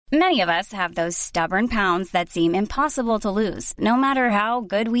Many of us have those stubborn pounds that seem impossible to lose, no matter how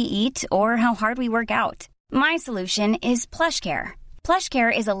good we eat or how hard we work out. My solution is PlushCare.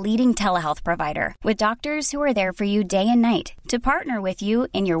 PlushCare is a leading telehealth provider with doctors who are there for you day and night to partner with you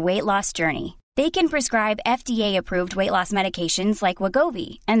in your weight loss journey. They can prescribe FDA-approved weight loss medications like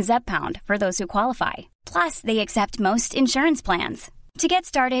Wegovy and Zepbound for those who qualify. Plus, they accept most insurance plans. To get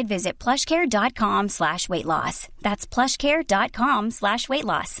started, visit plushcare.com/weightloss. That's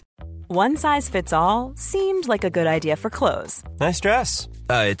plushcare.com/weightloss. One size fits all seemed like a good idea for clothes. Nice dress.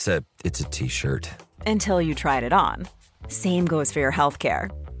 It's a t-shirt. Until you tried it on. Same goes for your healthcare.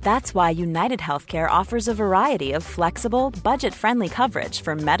 That's why United Healthcare offers a variety of flexible, budget-friendly coverage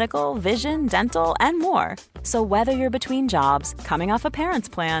for medical, vision, dental, and more. So whether you're between jobs, coming off a parent's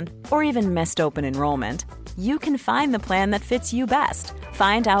plan, or even missed open enrollment, you can find the plan that fits you best.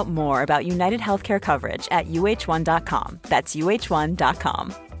 Find out more about United Healthcare coverage at uh1.com. That's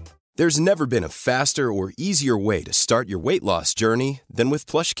uh1.com. There's never been a faster or easier way to start your weight loss journey than with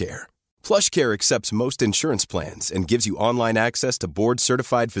PlushCare. PlushCare accepts most insurance plans and gives you online access to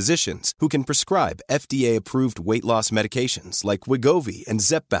board-certified physicians who can prescribe FDA-approved weight loss medications like Wegovy and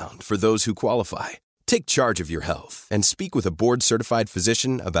Zepbound for those who qualify. Take charge of your health and speak with a board-certified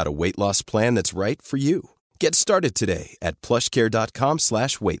physician about a weight loss plan that's right for you. Get started today at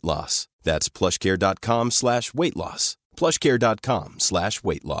plushcare.com/weightloss. That's plushcare.com/weightloss.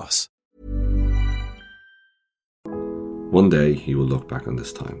 plushcare.com/weightloss. One day you will look back on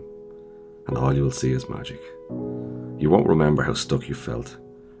this time, and all you will see is magic. You won't remember how stuck you felt,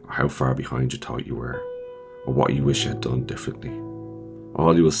 or how far behind you thought you were, or what you wish you had done differently.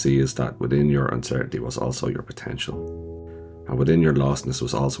 All you will see is that within your uncertainty was also your potential, and within your lostness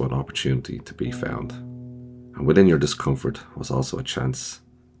was also an opportunity to be found. And within your discomfort was also a chance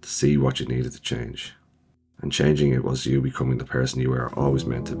to see what you needed to change. And changing it was you becoming the person you were always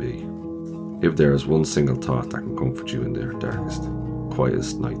meant to be. If there is one single thought that can comfort you in their darkest,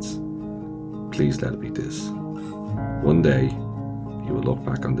 quietest nights, please let it be this. One day, you will look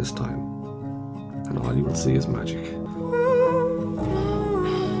back on this time, and all you will see is magic.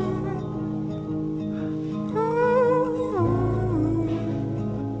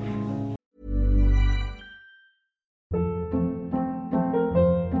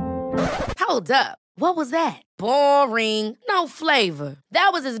 Hold up. What was that? Boring. No flavor.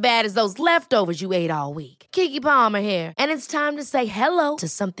 That was as bad as those leftovers you ate all week. Keke Palmer here, and it's time to say hello to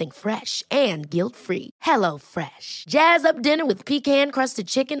something fresh and guilt-free. Hello Fresh. Jazz up dinner with pecan-crusted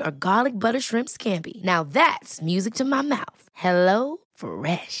chicken or garlic butter shrimp scampi. Now that's music to my mouth. Hello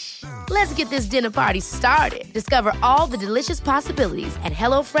Fresh. Let's get this dinner party started. Discover all the delicious possibilities at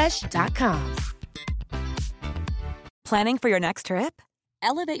hellofresh.com. Planning for your next trip?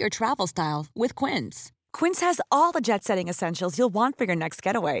 Elevate your travel style with Quince. Quince has all the jet-setting essentials you'll want for your next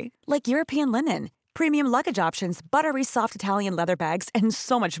getaway, like European linen, premium luggage options, buttery soft Italian leather bags, and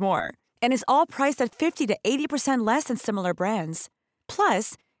so much more. And is all priced at 50 to 80% less than similar brands.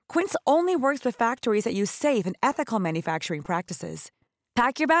 Plus, Quince only works with factories that use safe and ethical manufacturing practices.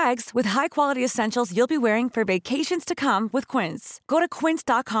 Pack your bags with high-quality essentials you'll be wearing for vacations to come with Quince. Go to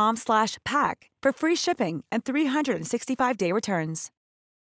quince.com/pack for free shipping and 365-day returns.